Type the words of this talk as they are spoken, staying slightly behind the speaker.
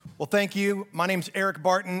Well, thank you. My name's Eric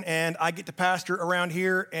Barton, and I get to pastor around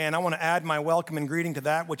here, and I want to add my welcome and greeting to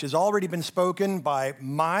that, which has already been spoken by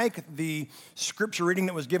Mike, the scripture reading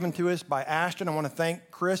that was given to us by Ashton. I want to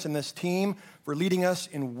thank Chris and this team for leading us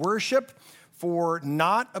in worship, for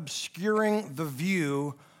not obscuring the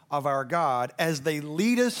view of our God as they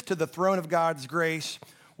lead us to the throne of God's grace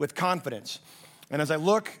with confidence. And as I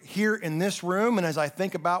look here in this room, and as I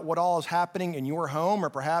think about what all is happening in your home,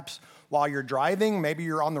 or perhaps while you're driving, maybe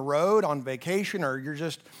you're on the road, on vacation, or you're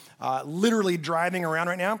just literally driving around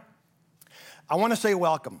right now, I want to say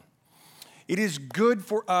welcome. It is good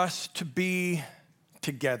for us to be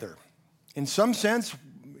together. In some sense,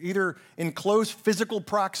 either in close physical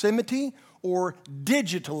proximity or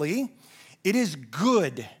digitally, it is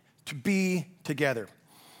good to be together.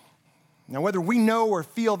 Now, whether we know or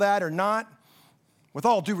feel that or not, with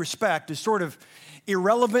all due respect, is sort of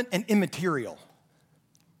irrelevant and immaterial.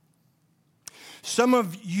 Some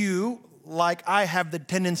of you, like I have the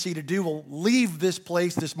tendency to do, will leave this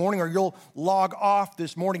place this morning, or you'll log off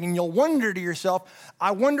this morning, and you'll wonder to yourself, I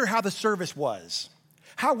wonder how the service was.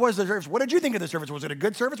 How was the service? What did you think of the service? Was it a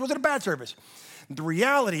good service? Was it a bad service? The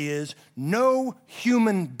reality is, no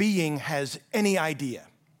human being has any idea.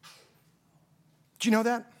 Do you know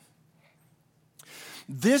that?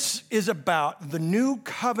 This is about the new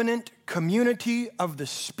covenant community of the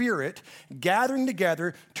Spirit gathering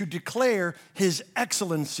together to declare His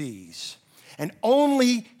excellencies. And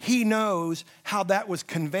only He knows how that was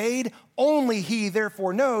conveyed. Only He,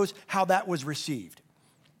 therefore, knows how that was received.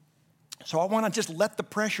 So I want to just let the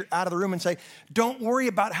pressure out of the room and say, don't worry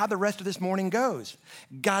about how the rest of this morning goes.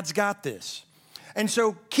 God's got this. And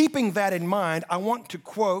so keeping that in mind, I want to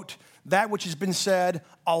quote that which has been said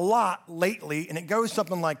a lot lately, and it goes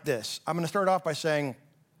something like this. I'm going to start off by saying,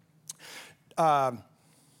 not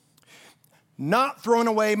throwing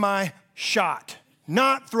away my shot.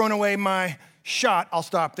 Not throwing away my shot. I'll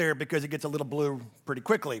stop there because it gets a little blue pretty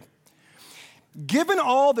quickly. Given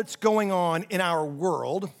all that's going on in our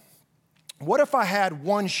world, what if I had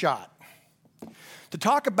one shot to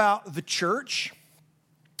talk about the church,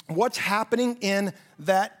 what's happening in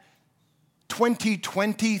that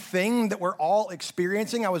 2020 thing that we're all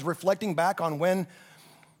experiencing? I was reflecting back on when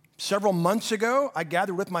several months ago I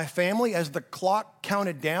gathered with my family as the clock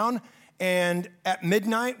counted down, and at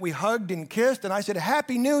midnight we hugged and kissed, and I said,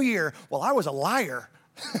 Happy New Year. Well, I was a liar.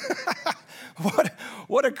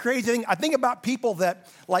 What a crazy thing. I think about people that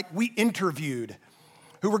like we interviewed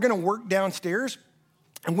who were going to work downstairs,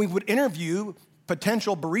 and we would interview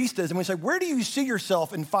potential baristas, and we say, where do you see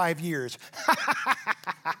yourself in 5 years?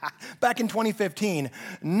 Back in 2015,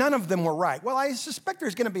 none of them were right. Well, I suspect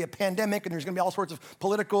there's going to be a pandemic, and there's going to be all sorts of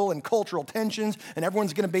political and cultural tensions, and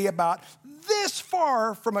everyone's going to be about this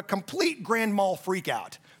far from a complete grand mal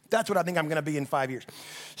freakout. That's what I think I'm going to be in 5 years.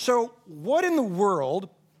 So what in the world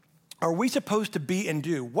are we supposed to be and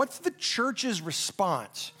do? What's the church's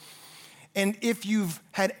response? And if you've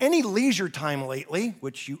had any leisure time lately,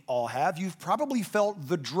 which you all have, you've probably felt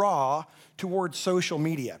the draw towards social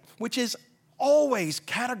media, which is always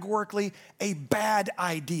categorically a bad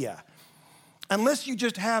idea. Unless you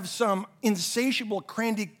just have some insatiable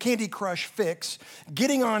Candy Crush fix,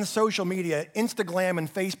 getting on social media, Instagram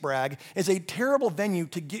and FaceBrag is a terrible venue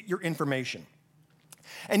to get your information.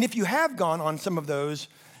 And if you have gone on some of those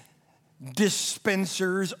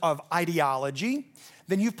dispensers of ideology,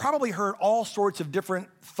 then you've probably heard all sorts of different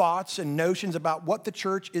thoughts and notions about what the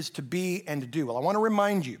church is to be and to do. Well, I want to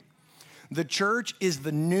remind you, the church is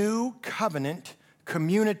the new covenant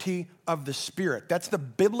community of the Spirit. That's the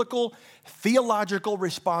biblical, theological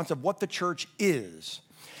response of what the church is.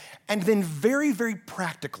 And then very, very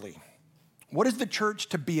practically, what is the church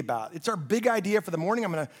to be about? It's our big idea for the morning.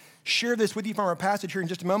 I'm going to share this with you from our passage here in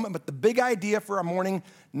just a moment, but the big idea for our morning,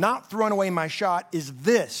 not throwing away my shot, is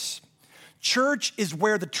this. Church is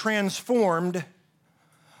where the transformed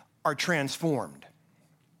are transformed.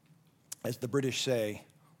 As the British say,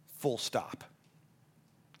 full stop.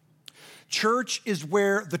 Church is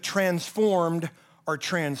where the transformed are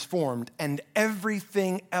transformed, and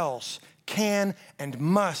everything else can and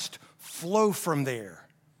must flow from there.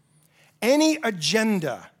 Any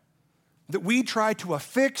agenda that we try to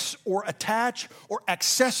affix or attach or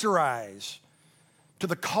accessorize to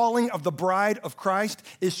the calling of the bride of Christ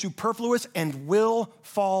is superfluous and will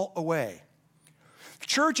fall away.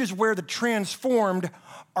 Church is where the transformed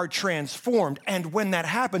are transformed, and when that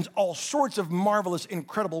happens, all sorts of marvelous,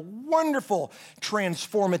 incredible, wonderful,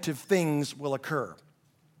 transformative things will occur.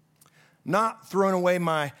 Not throwing away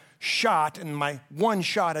my shot, and my one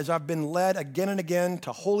shot as I've been led again and again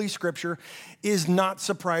to Holy Scripture is not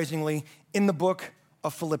surprisingly in the book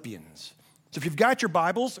of Philippians. So if you've got your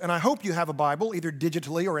Bibles, and I hope you have a Bible, either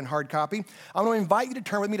digitally or in hard copy, I want to invite you to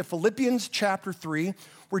turn with me to Philippians chapter 3.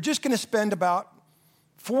 We're just going to spend about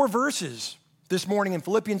 4 verses this morning in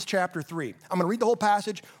Philippians chapter 3. I'm going to read the whole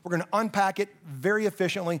passage. We're going to unpack it very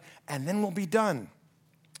efficiently, and then we'll be done.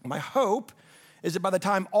 My hope is that by the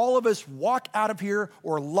time all of us walk out of here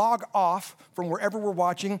or log off from wherever we're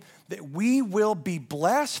watching, that we will be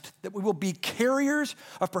blessed, that we will be carriers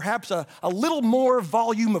of perhaps a little more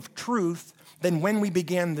volume of truth than when we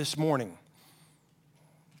began this morning.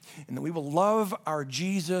 And that we will love our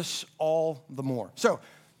Jesus all the more. So,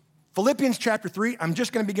 Philippians chapter 3, I'm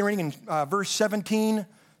just going to begin reading in verse 17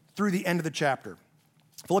 through the end of the chapter.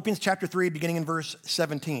 Philippians chapter 3, beginning in verse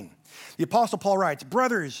 17. The Apostle Paul writes,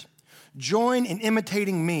 "Brothers, join in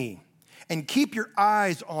imitating me, and keep your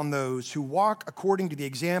eyes on those who walk according to the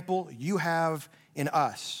example you have in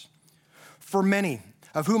us. For many,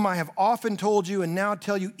 of whom I have often told you and now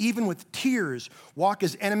tell you even with tears, walk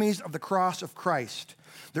as enemies of the cross of Christ.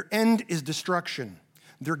 Their end is destruction.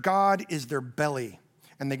 Their God is their belly,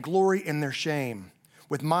 and they glory in their shame,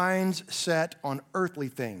 with minds set on earthly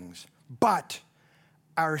things. But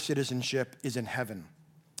our citizenship is in heaven,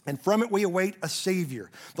 and from it we await a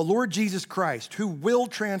Savior, the Lord Jesus Christ, who will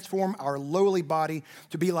transform our lowly body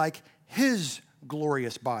to be like his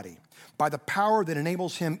glorious body, by the power that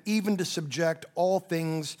enables him even to subject all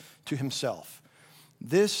things to himself."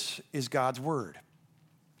 This is God's word.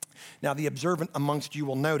 Now, the observant amongst you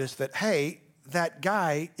will notice that, hey, that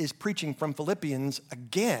guy is preaching from Philippians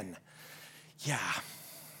again. Yeah,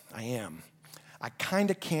 I am. I kind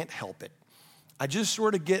of can't help it. I just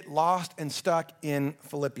sort of get lost and stuck in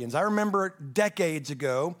Philippians. I remember decades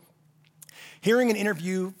ago hearing an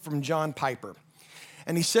interview from John Piper.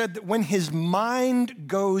 And he said that when his mind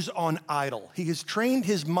goes on idle, he has trained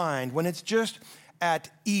his mind when it's just at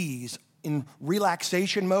ease, in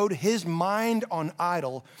relaxation mode, his mind on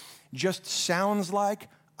idle just sounds like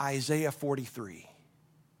Isaiah 43.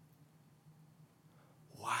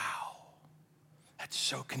 Wow, that's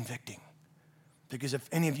so convicting. Because if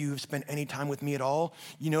any of you have spent any time with me at all,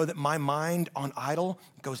 you know that my mind on idle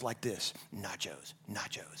goes like this: nachos,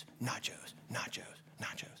 nachos, nachos, nachos,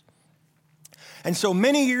 nachos. And so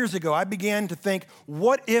many years ago, I began to think,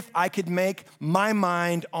 what if I could make my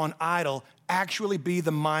mind on idle actually be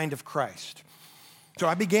the mind of Christ? So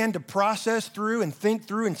I began to process through and think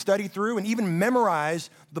through and study through and even memorize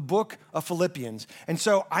the book of Philippians. And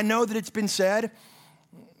so I know that it's been said,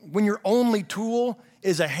 when your only tool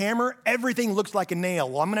is a hammer, everything looks like a nail.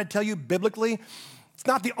 Well, I'm going to tell you biblically, it's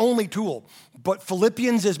not the only tool, but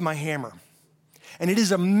Philippians is my hammer. And it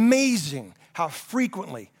is amazing how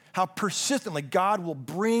frequently, how persistently God will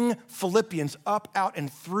bring Philippians up, out,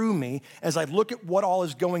 and through me as I look at what all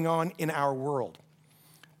is going on in our world.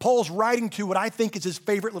 Paul's writing to what I think is his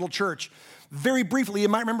favorite little church. Very briefly, you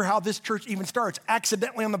might remember how this church even starts.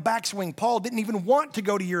 Accidentally on the backswing, Paul didn't even want to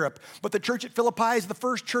go to Europe, but the church at Philippi is the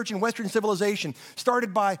first church in Western civilization,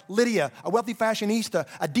 started by Lydia, a wealthy fashionista,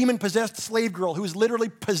 a demon-possessed slave girl who was literally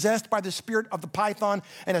possessed by the spirit of the python,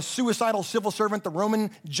 and a suicidal civil servant, the Roman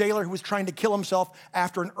jailer who was trying to kill himself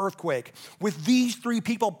after an earthquake. With these 3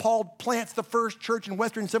 people, Paul plants the first church in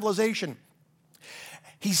Western civilization.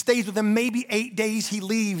 He stays with them maybe 8 days, he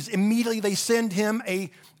leaves. Immediately they send him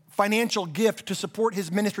a financial gift to support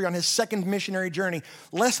his ministry on his second missionary journey.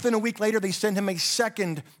 Less than a week later, they send him a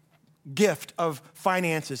second gift of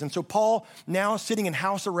finances. And so Paul, now sitting in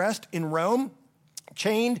house arrest in Rome,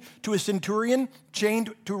 chained to a centurion,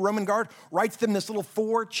 chained to a Roman guard, writes them this little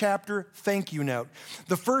 4-chapter thank you note.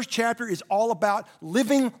 The first chapter is all about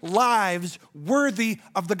living lives worthy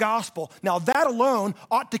of the gospel. Now that alone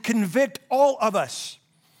ought to convict all of us.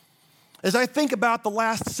 As I think about the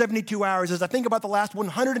last 72 hours, as I think about the last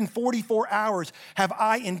 144 hours, have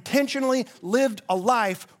I intentionally lived a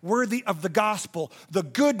life worthy of the gospel, the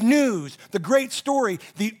good news, the great story,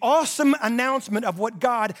 the awesome announcement of what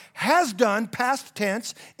God has done, past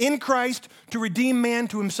tense, in Christ to redeem man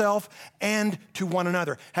to himself and to one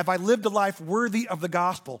another? Have I lived a life worthy of the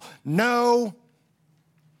gospel? No.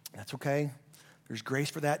 That's okay. There's grace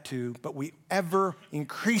for that too, but we ever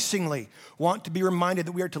increasingly want to be reminded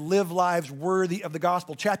that we are to live lives worthy of the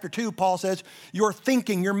gospel. Chapter 2, Paul says, your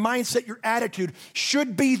thinking, your mindset, your attitude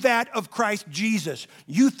should be that of Christ Jesus.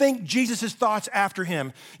 You think Jesus' thoughts after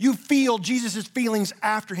him. You feel Jesus' feelings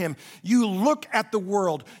after him. You look at the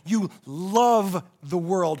world. You love the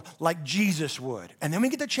world like Jesus would. And then we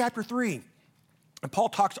get to chapter 3, and Paul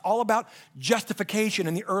talks all about justification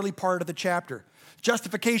in the early part of the chapter.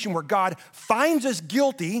 Justification, where God finds us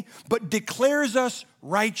guilty but declares us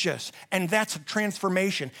righteous. And that's a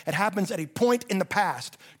transformation. It happens at a point in the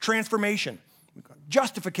past. Transformation.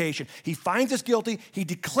 justification. He finds us guilty. He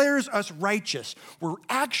declares us righteous. We're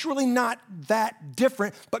actually not that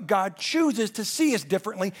different, but God chooses to see us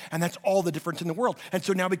differently, and that's all the difference in the world. And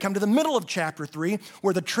so now we come to the middle of chapter 3,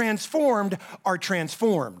 where the transformed are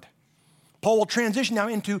transformed. Paul will transition now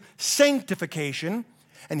into sanctification,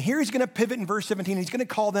 and here he's going to pivot in verse 17, and he's going to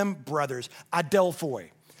call them brothers, adelphoi.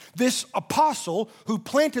 This apostle who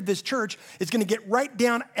planted this church is going to get right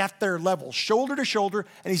down at their level, shoulder to shoulder,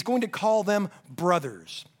 and he's going to call them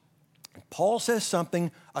brothers. Paul says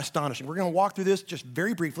something astonishing. We're going to walk through this just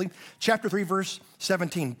very briefly. Chapter 3, verse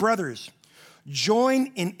 17. Brothers, join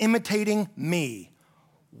in imitating me.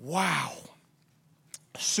 Wow.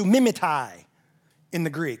 Sumimitai in the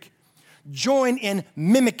Greek. Join in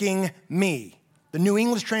mimicking me. The New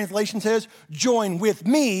English translation says, join with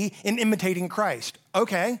me in imitating Christ.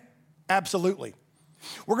 Okay, absolutely.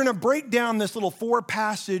 We're going to break down this little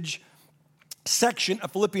 4-passage section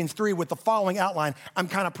of Philippians 3 with the following outline. I'm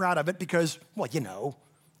kind of proud of it because, well,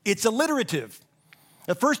 it's alliterative.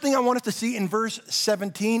 The first thing I want us to see in verse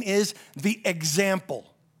 17 is the example.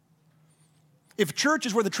 If church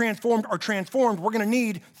is where the transformed are transformed, we're going to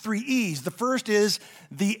need 3 E's. The first is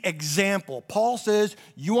the example. Paul says,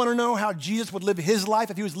 you want to know how Jesus would live his life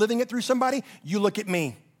if he was living it through somebody? You look at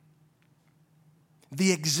me.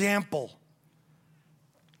 The example.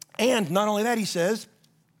 And not only that, he says,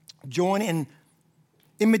 join in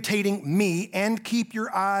imitating me and keep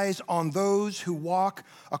your eyes on those who walk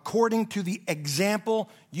according to the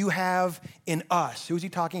example you have in us. Who's he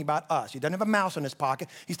talking about? Us. He doesn't have a mouse in his pocket.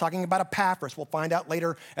 He's talking about Epaphras. We'll find out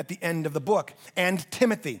later at the end of the book. And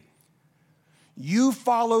Timothy. You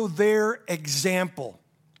follow their example.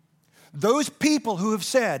 Those people who have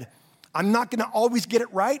said, I'm not going to always get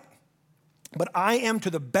it right, but I am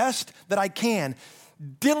to the best that I can,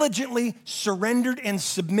 diligently surrendered and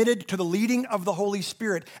submitted to the leading of the Holy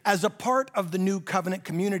Spirit as a part of the new covenant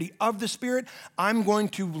community of the Spirit. I'm going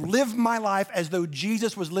to live my life as though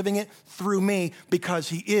Jesus was living it through me because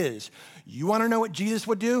he is. You want to know what Jesus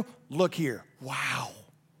would do? Look here. Wow.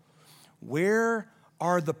 Where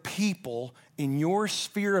are the people in your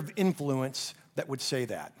sphere of influence that would say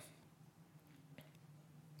that?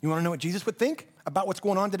 You want to know what Jesus would think about what's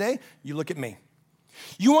going on today? You look at me.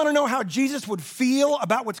 You want to know how Jesus would feel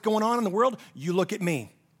about what's going on in the world? You look at me.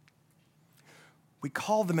 We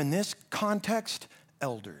call them in this context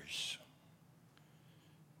elders.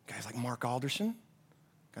 Guys like Mark Alderson,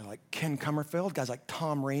 guys like Ken Comerfield, guys like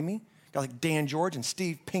Tom Ramey, guys like Dan George and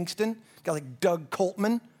Steve Pinkston, guys like Doug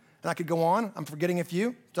Coltman, and I could go on. I'm forgetting a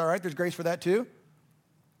few. It's all right. There's grace for that too.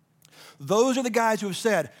 Those are the guys who have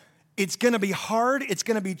said, it's going to be hard, it's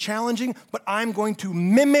going to be challenging, but I'm going to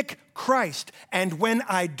mimic Christ. And when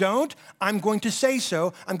I don't, I'm going to say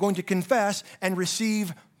so. I'm going to confess and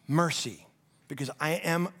receive mercy because I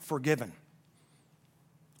am forgiven.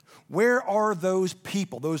 Where are those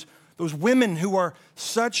people, those women who are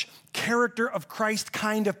such character of Christ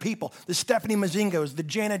kind of people? The Stephanie Mazingos, the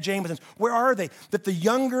Jana Jamesons, where are they? That the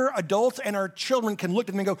younger adults and our children can look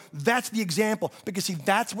at them and go, that's the example. Because see,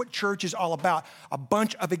 that's what church is all about. A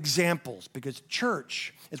bunch of examples. Because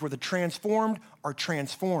church is where the transformed are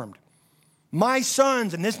transformed. My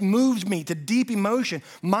sons, and this moves me to deep emotion,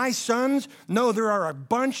 my sons know there are a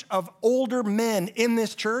bunch of older men in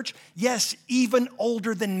this church, yes, even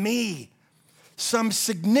older than me. Some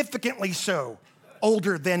significantly so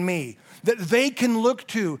older than me, that they can look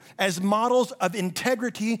to as models of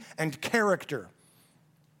integrity and character.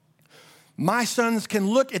 My sons can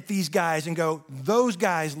look at these guys and go, those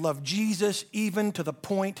guys love Jesus even to the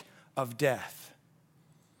point of death.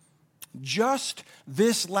 Just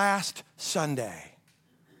this last Sunday,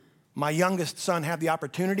 my youngest son had the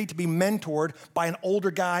opportunity to be mentored by an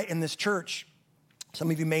older guy in this church.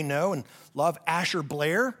 Some of you may know and love Asher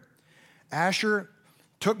Blair. Asher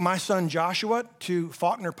took my son Joshua to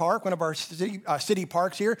Faulkner Park, one of our city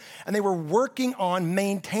parks here, and they were working on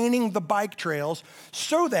maintaining the bike trails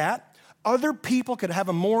so that other people could have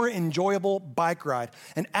a more enjoyable bike ride.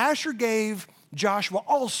 And Asher gave Joshua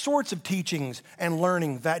all sorts of teachings and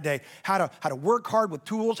learning that day. How to work hard with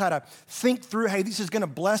tools, how to think through, hey, this is going to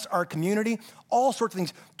bless our community. All sorts of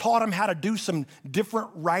things. Taught him how to do some different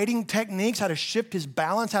riding techniques, how to shift his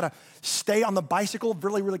balance, how to stay on the bicycle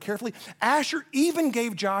really, really carefully. Asher even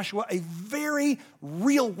gave Joshua a very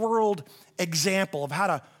real-world example of how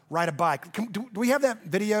to ride a bike. Do we have that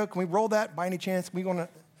video? Can we roll that by any chance? We want to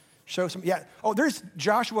show some? Yeah. Oh, there's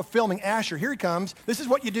Joshua filming Asher. Here he comes. This is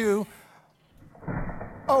what you do.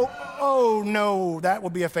 Oh no, that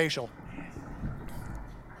would be a facial.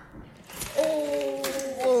 Oh.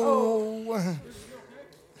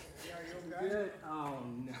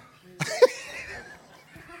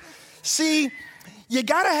 See, You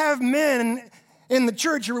got to have men in the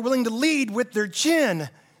church who are willing to lead with their chin,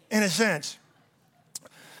 in a sense.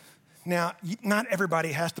 Now, not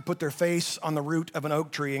everybody has to put their face on the root of an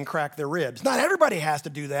oak tree and crack their ribs. Not everybody has to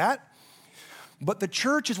do that. But the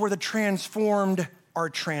church is where the transformed are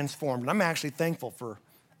transformed. And I'm actually thankful for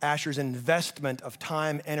Asher's investment of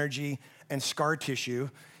time, energy, and scar tissue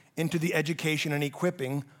into the education and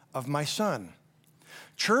equipping of my son.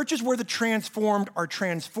 Church is where the transformed are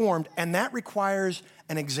transformed, and that requires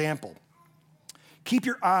an example. Keep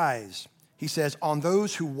your eyes, he says, on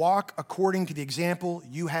those who walk according to the example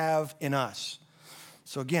you have in us.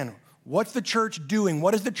 So again, what's the church doing?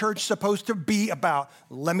 What is the church supposed to be about?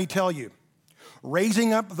 Let me tell you.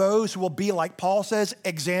 Raising up those who will be, like Paul says,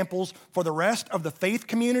 examples for the rest of the faith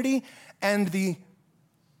community and the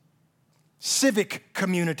civic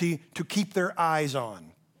community to keep their eyes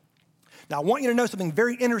on. Now, I want you to know something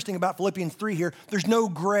very interesting about Philippians 3 here. There's no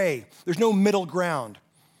gray. There's no middle ground.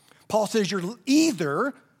 Paul says you're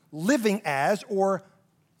either living as, or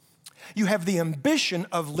you have the ambition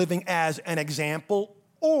of living as an example,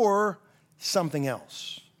 or something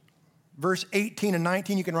else. Verse 18 and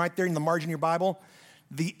 19, you can write there in the margin of your Bible,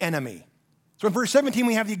 the enemy. So in verse 17,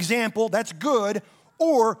 we have the example, that's good,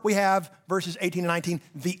 or we have verses 18 and 19,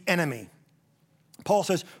 the enemy. Paul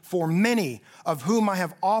says, for many of whom I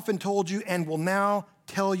have often told you and will now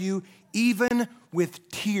tell you, even with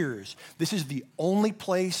tears. This is the only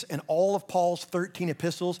place in all of Paul's 13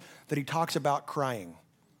 epistles that he talks about crying.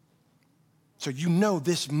 So you know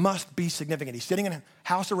this must be significant. He's sitting in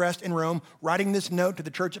house arrest in Rome, writing this note to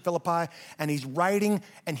the church at Philippi, and he's writing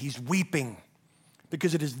and he's weeping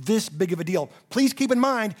because it is this big of a deal. Please keep in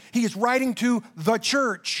mind, he is writing to the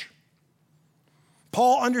church.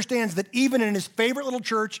 Paul understands that even in his favorite little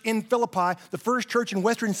church in Philippi, the first church in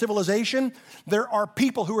Western civilization, there are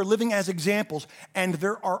people who are living as examples, and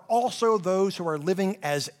there are also those who are living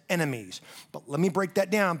as enemies. But let me break that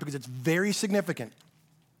down because it's very significant.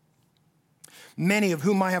 Many of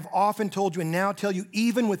whom I have often told you and now tell you,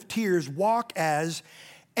 even with tears, walk as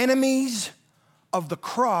enemies of the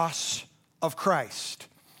cross of Christ.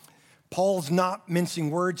 Paul's not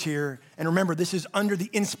mincing words here. And remember, this is under the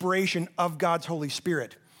inspiration of God's Holy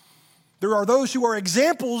Spirit. There are those who are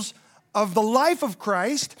examples of the life of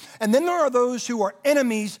Christ, and then there are those who are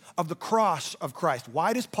enemies of the cross of Christ.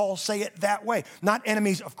 Why does Paul say it that way? Not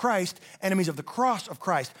enemies of Christ, enemies of the cross of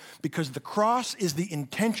Christ, because the cross is the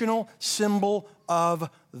intentional symbol of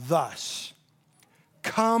thus.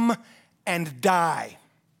 Come and die.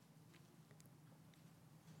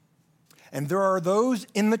 And there are those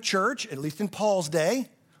in the church, at least in Paul's day,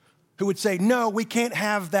 who would say, no, we can't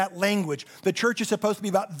have that language. The church is supposed to be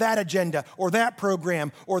about that agenda or that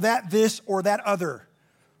program or that this or that other.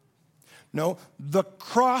 No, the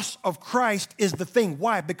cross of Christ is the thing.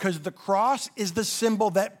 Why? Because the cross is the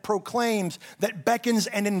symbol that proclaims, that beckons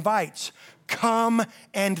and invites. Come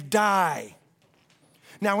and die.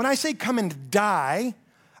 Now, when I say come and die,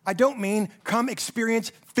 I don't mean come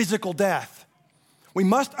experience physical death. We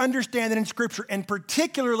must understand that in Scripture, and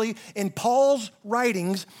particularly in Paul's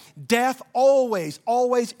writings, death always,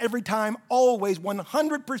 every time, always,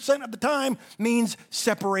 100% of the time means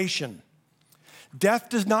separation. Death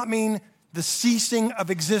does not mean the ceasing of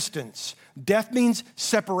existence. Death means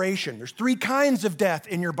separation. There's three kinds of death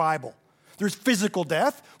in your Bible. There's physical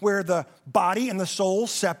death, where the body and the soul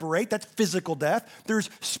separate. That's physical death. There's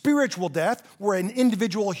spiritual death, where an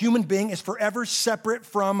individual human being is forever separate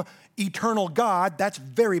from eternal God. That's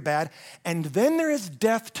very bad. And then there is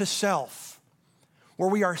death to self, where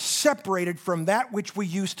we are separated from that which we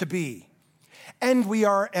used to be, and we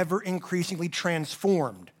are ever increasingly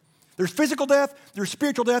transformed. There's physical death, there's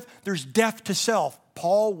spiritual death, there's death to self.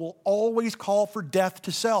 Paul will always call for death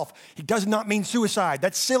to self. He does not mean suicide.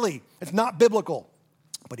 That's silly. It's not biblical.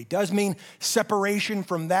 But he does mean separation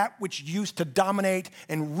from that which used to dominate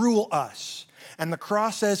and rule us. And the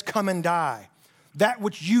cross says, come and die. That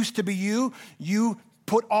which used to be you, you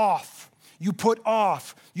put off. You put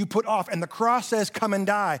off. You put off. And the cross says, come and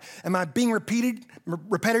die. Am I being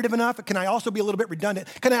repetitive enough? Can I also be a little bit redundant?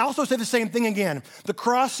 Can I also say the same thing again? The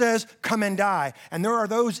cross says, come and die. And there are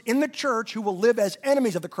those in the church who will live as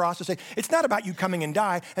enemies of the cross to say, it's not about you coming and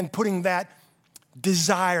die and putting that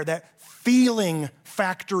desire, that feeling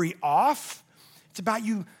factory off. It's about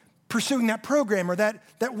you pursuing that program or that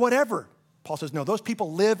whatever. Paul says, no, those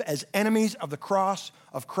people live as enemies of the cross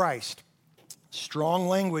of Christ. Strong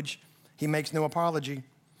language. He makes no apology.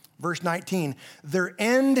 Verse 19, their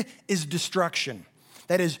end is destruction.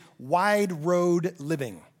 That is wide road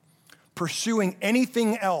living. Pursuing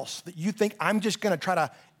anything else that you think I'm just going to try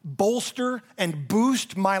to bolster and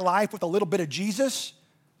boost my life with a little bit of Jesus.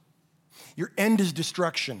 Your end is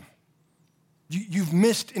destruction. You've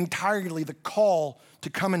missed entirely the call to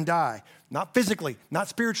come and die, not physically, not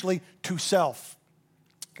spiritually, to self.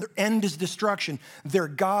 Their end is destruction. Their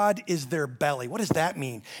God is their belly. What does that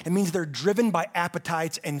mean? It means they're driven by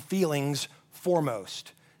appetites and feelings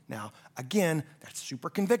foremost. Now, again, that's super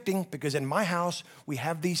convicting because in my house, we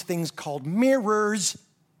have these things called mirrors.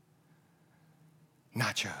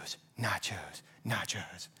 Nachos, nachos,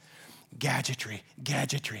 nachos. Gadgetry,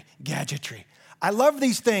 gadgetry, gadgetry. I love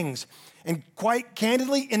these things. And quite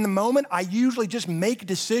candidly, in the moment, I usually just make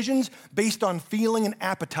decisions based on feeling and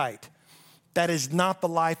appetite. That is not the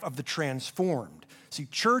life of the transformed. See,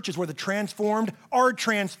 church is where the transformed are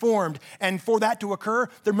transformed. And for that to occur,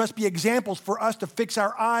 there must be examples for us to fix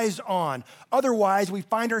our eyes on. Otherwise, we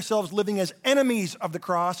find ourselves living as enemies of the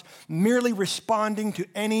cross, merely responding to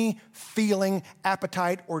any feeling,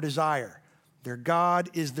 appetite, or desire. Their God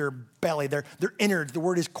is their belly, their innards. The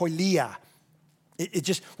word is koilia. It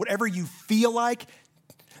just, whatever you feel like,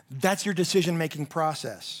 that's your decision-making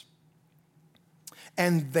process.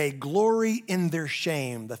 And they glory in their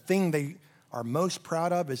shame. The thing they are most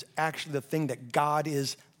proud of is actually the thing that God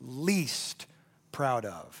is least proud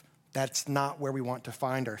of. That's not where we want to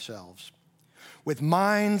find ourselves. With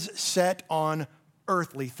minds set on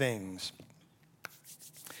earthly things.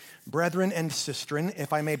 Brethren and sistren,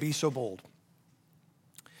 if I may be so bold,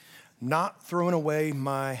 not throwing away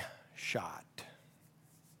my shot.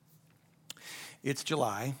 It's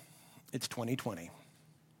July, it's 2020.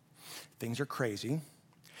 Things are crazy.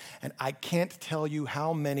 And I can't tell you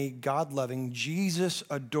how many God-loving,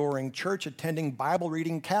 Jesus-adoring, church-attending,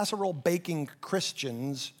 Bible-reading, casserole-baking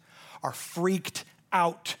Christians are freaked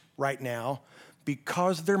out right now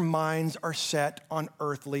because their minds are set on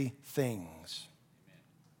earthly things.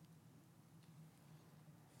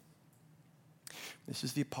 This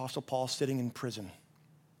is the Apostle Paul sitting in prison.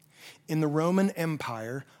 In the Roman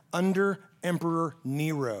Empire, under Emperor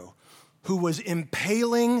Nero, who was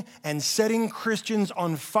impaling and setting Christians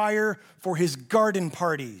on fire for his garden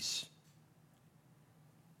parties.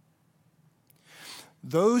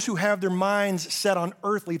 Those who have their minds set on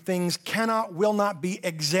earthly things will not be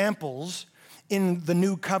examples in the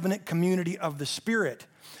new covenant community of the Spirit.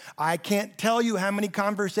 I can't tell you how many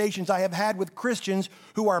conversations I have had with Christians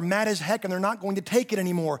who are mad as heck and they're not going to take it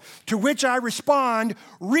anymore. To which I respond,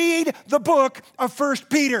 read the book of 1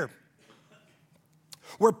 Peter.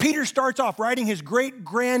 Where Peter starts off writing his great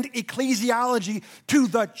grand ecclesiology to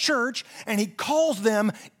the church, and he calls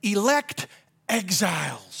them elect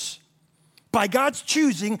exiles. By God's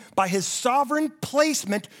choosing, by his sovereign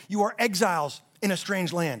placement, you are exiles in a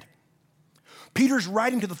strange land. Peter's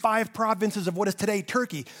writing to the 5 provinces of what is today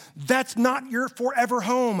Turkey. That's not your forever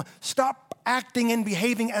home. Stop acting and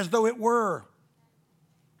behaving as though it were.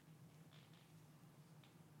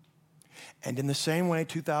 And in the same way,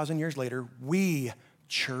 2,000 years later, we,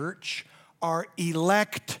 church, are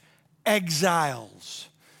elect exiles.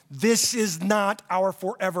 This is not our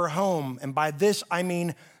forever home. And by this, I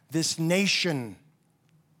mean this nation.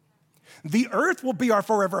 The earth will be our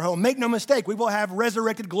forever home. Make no mistake, we will have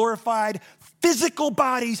resurrected, glorified, physical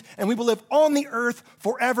bodies, and we will live on the earth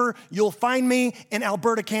forever. You'll find me in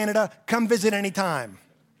Alberta, Canada. Come visit anytime.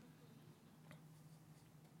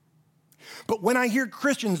 But when I hear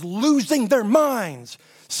Christians losing their minds,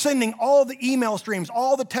 sending all the email streams,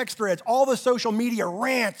 all the text threads, all the social media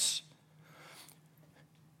rants,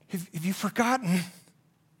 have you forgotten?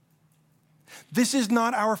 This is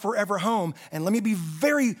not our forever home. And let me be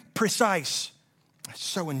very precise. I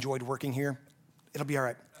so enjoyed working here. It'll be all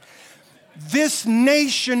right. This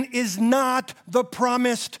nation is not the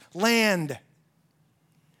promised land.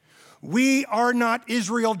 We are not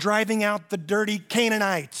Israel driving out the dirty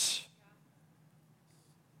Canaanites.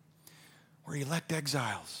 We're elect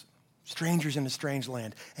exiles, strangers in a strange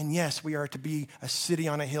land. And yes, we are to be a city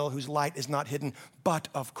on a hill whose light is not hidden, but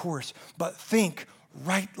think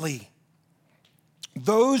rightly.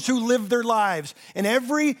 Those who live their lives in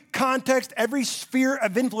every context, every sphere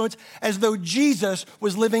of influence, as though Jesus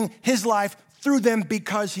was living his life through them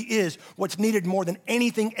because he is. What's needed more than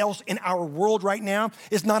anything else in our world right now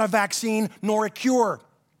is not a vaccine nor a cure.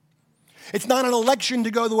 It's not an election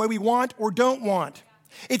to go the way we want or don't want.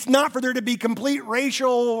 It's not for there to be complete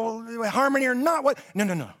racial harmony or not.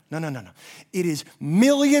 No. It is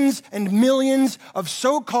millions and millions of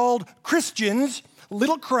so-called Christians,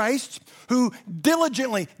 little Christs, who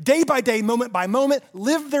diligently, day by day, moment by moment,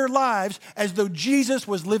 live their lives as though Jesus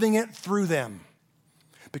was living it through them.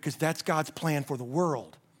 Because that's God's plan for the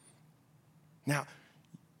world. Now,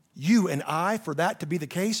 you and I, for that to be the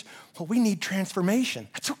case, well, we need transformation.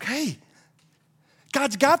 That's okay.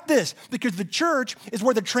 God's got this because the church is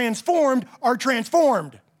where the transformed are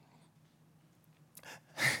transformed.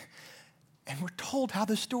 And we're told how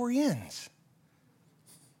the story ends.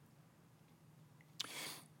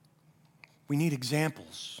 We need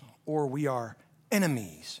examples, or we are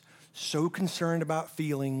enemies, so concerned about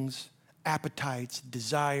feelings, appetites,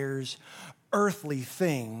 desires, earthly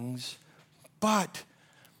things, but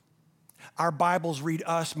our Bibles read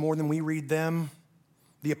us more than we read them.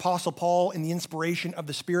 The Apostle Paul, in the inspiration of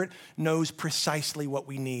the Spirit, knows precisely what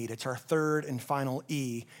we need. It's our third and final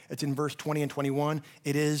E. It's in verse 20 and 21.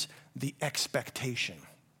 It is the expectation.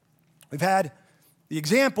 We've had the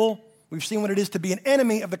example. We've seen what it is to be an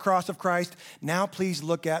enemy of the cross of Christ. Now please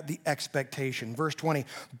look at the expectation. Verse 20,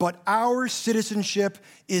 but our citizenship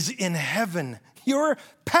is in heaven. Your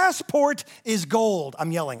passport is gold.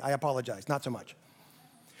 I'm yelling, I apologize, not so much.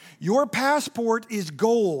 Your passport is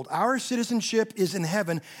gold. Our citizenship is in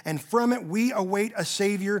heaven, and from it we await a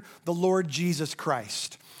Savior, the Lord Jesus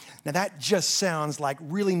Christ. Now that just sounds like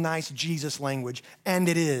really nice Jesus language, and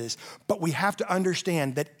it is. But we have to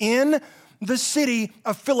understand that in the city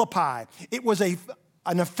of Philippi, it was an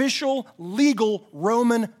official, legal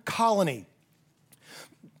Roman colony.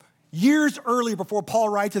 Years earlier, before Paul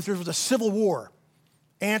writes this, there was a civil war.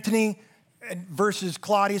 Antony versus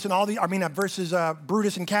Claudius and versus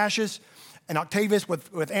Brutus and Cassius and Octavius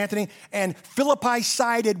with Antony. And Philippi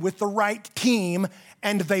sided with the right team,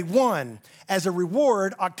 and they won. As a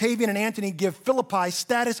reward, Octavian and Antony give Philippi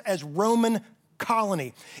status as Roman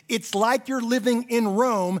colony. It's like you're living in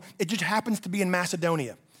Rome. It just happens to be in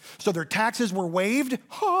Macedonia. So their taxes were waived.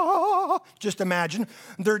 Just imagine.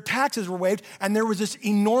 Their taxes were waived, and there was this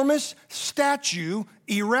enormous statue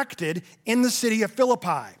erected in the city of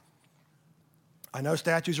Philippi. I know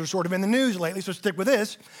statues are sort of in the news lately, so stick with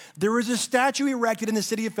this. There was a statue erected in the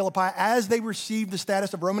city of Philippi as they received the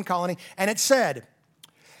status of Roman colony, and it said,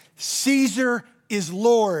 Caesar is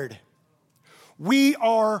Lord. We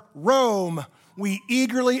are Rome. We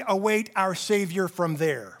eagerly await our Savior from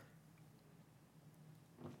there.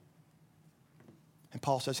 And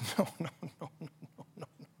Paul says, no.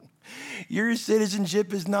 Your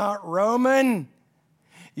citizenship is not Roman.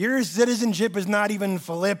 Your citizenship is not even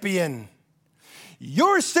Philippian.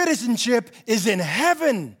 Your citizenship is in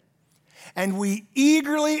heaven, and we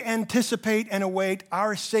eagerly anticipate and await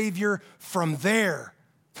our Savior from there,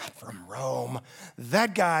 not from Rome.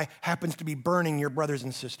 That guy happens to be burning your brothers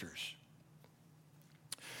and sisters.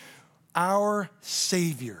 Our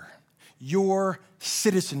Savior, your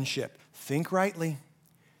citizenship. Think rightly,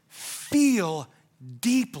 feel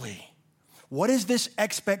deeply. What is this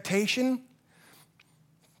expectation?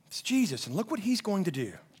 It's Jesus, and look what he's going to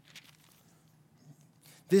do.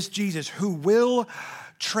 This Jesus who will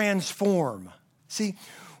transform. See,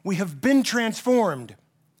 we have been transformed.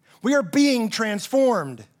 We are being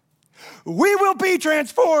transformed. We will be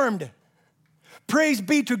transformed. Praise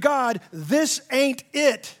be to God, this ain't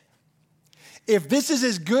it. If this is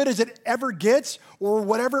as good as it ever gets, or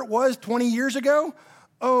whatever it was 20 years ago,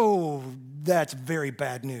 oh, that's very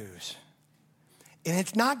bad news. And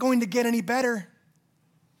it's not going to get any better.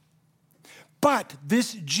 But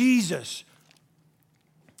this Jesus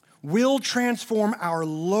will transform our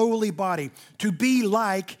lowly body to be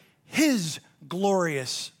like his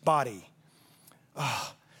glorious body.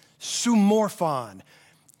 Sumorphon.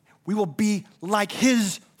 We will be like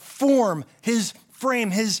his form, his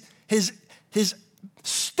frame, his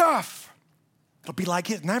stuff. It'll be like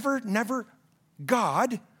his, never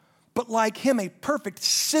God, but like him, a perfect,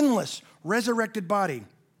 sinless, resurrected body.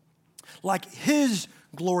 Like his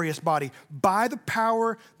glorious body, by the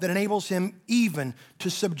power that enables him even to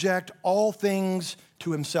subject all things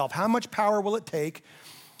to himself. How much power will it take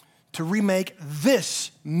to remake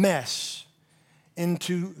this mess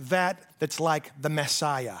into that that's like the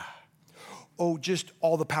Messiah? Oh, just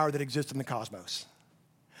all the power that exists in the cosmos.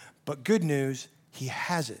 But good news, he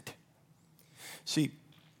has it. See,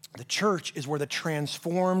 the church is where the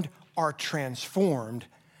transformed are transformed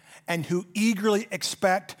and who eagerly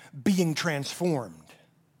expect being transformed.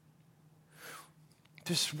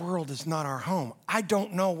 This world is not our home. I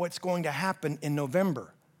don't know what's going to happen in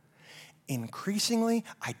November. Increasingly,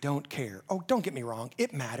 I don't care. Oh, don't get me wrong,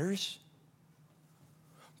 it matters.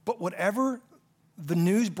 But whatever the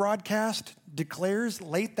news broadcast declares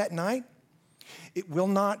late that night, it will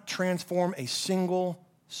not transform a single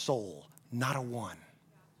soul, not a one.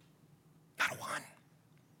 Not a one.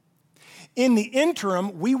 In the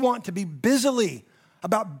interim, we want to be busily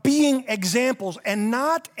about being examples and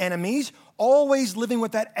not enemies, always living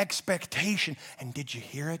with that expectation. And did you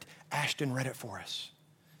hear it? Ashton read it for us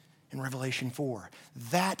in Revelation 4.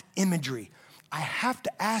 That imagery. I have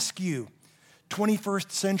to ask you,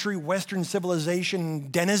 21st century Western civilization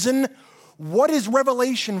denizen, what is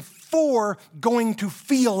Revelation 4 going to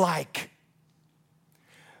feel like?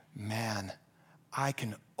 Man, I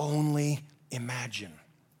can only imagine.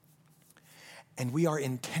 And we are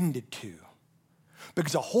intended to.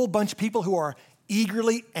 Because a whole bunch of people who are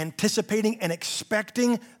eagerly anticipating and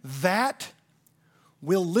expecting that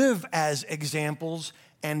will live as examples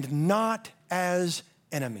and not as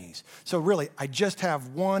enemies. So really, I just have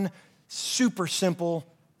one super simple,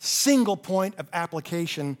 single point of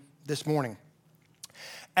application this morning.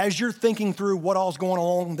 As you're thinking through what all's going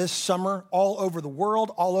on this summer, all over the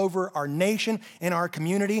world, all over our nation, in our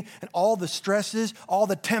community, and all the stresses, all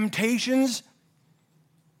the temptations,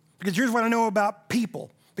 because here's what I know about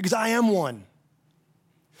people, because I am one.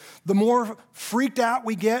 The more freaked out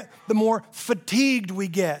we get, the more fatigued we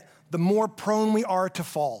get, the more prone we are to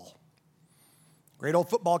fall. Great old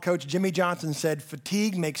football coach Jimmy Johnson said,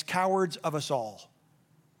 "Fatigue makes cowards of us all."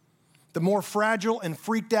 The more fragile and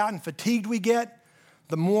freaked out and fatigued we get,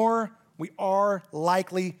 the more we are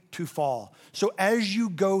likely to fall. So as you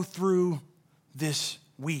go through this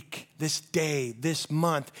week, this day, this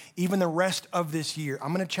month, even the rest of this year,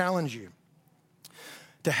 I'm going to challenge you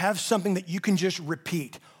to have something that you can just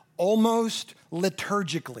repeat, almost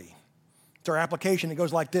liturgically. It's our application. It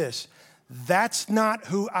goes like this: that's not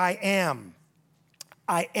who I am.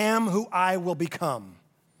 I am who I will become.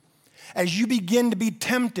 As you begin to be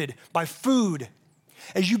tempted by food,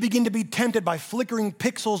 as you begin to be tempted by flickering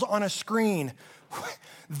pixels on a screen,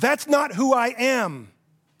 that's not who I am.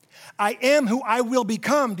 I am who I will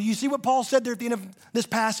become. Do you see what Paul said there at the end of this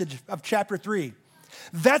passage of chapter 3?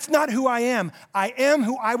 That's not who I am. I am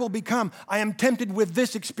who I will become. I am tempted with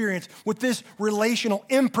this experience, with this relational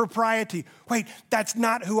impropriety. Wait, that's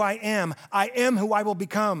not who I am. I am who I will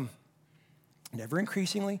become. And ever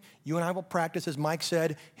increasingly, you and I will practice, as Mike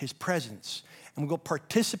said, his presence. And we'll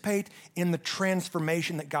participate in the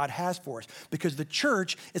transformation that God has for us. Because the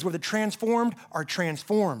church is where the transformed are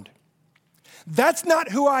transformed. That's not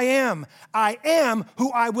who I am. I am who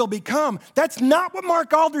I will become. That's not what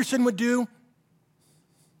Mark Alderson would do.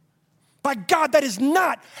 By God, that is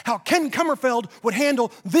not how Ken Kummerfeld would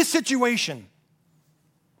handle this situation.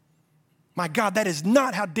 My God, that is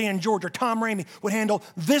not how Dan George or Tom Ramey would handle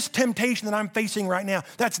this temptation that I'm facing right now.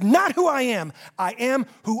 That's not who I am. I am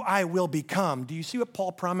who I will become. Do you see what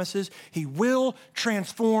Paul promises? He will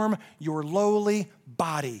transform your lowly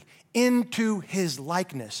body into his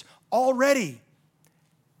likeness already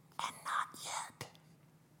and not yet.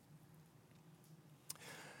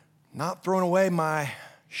 Not throwing away my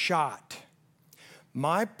shot.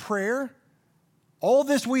 My prayer all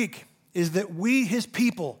this week is that we, his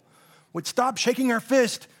people, would stop shaking our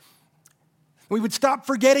fist. We would stop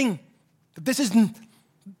forgetting that this is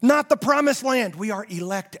not the promised land. We are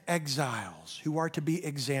elect exiles who are to be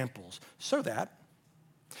examples so that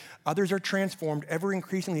others are transformed ever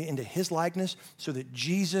increasingly into his likeness so that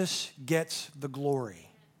Jesus gets the glory.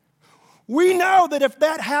 We know that if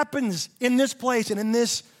that happens in this place and in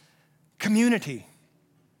this community,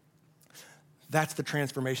 that's the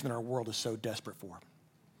transformation that our world is so desperate for.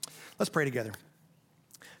 Let's pray together.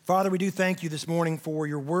 Father, we do thank you this morning for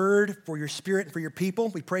your word, for your spirit, and for your people.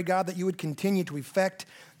 We pray, God, that you would continue to effect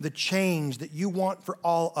the change that you want for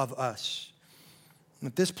all of us. And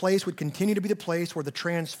that this place would continue to be the place where the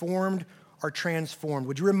transformed are transformed.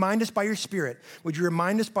 Would you remind us by your spirit? Would you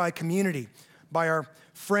remind us by community, by our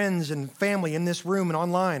friends and family in this room and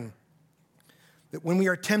online, that when we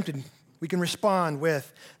are tempted, we can respond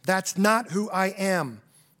with, that's not who I am.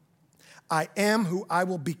 I am who I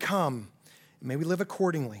will become. May we live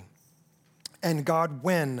accordingly. And God,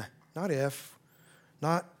 when, not if,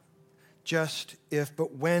 not just if,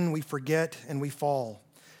 but when we forget and we fall.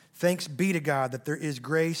 Thanks be to God that there is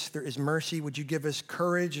grace, there is mercy. Would you give us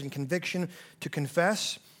courage and conviction to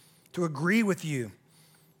confess, to agree with you?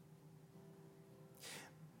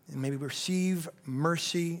 And may we receive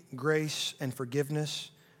mercy, grace, and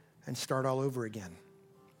forgiveness and start all over again.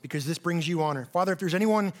 Because this brings you honor. Father, if there's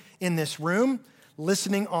anyone in this room,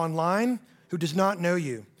 listening online, who does not know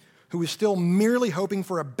you, who is still merely hoping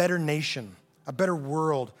for a better nation, a better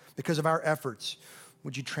world because of our efforts,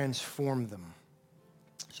 would you transform them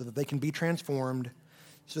so that they can be transformed,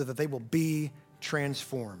 so that they will be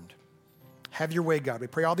transformed. Have your way, God. We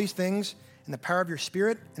pray all these things in the power of your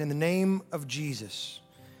Spirit and in the name of Jesus.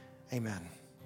 Amen.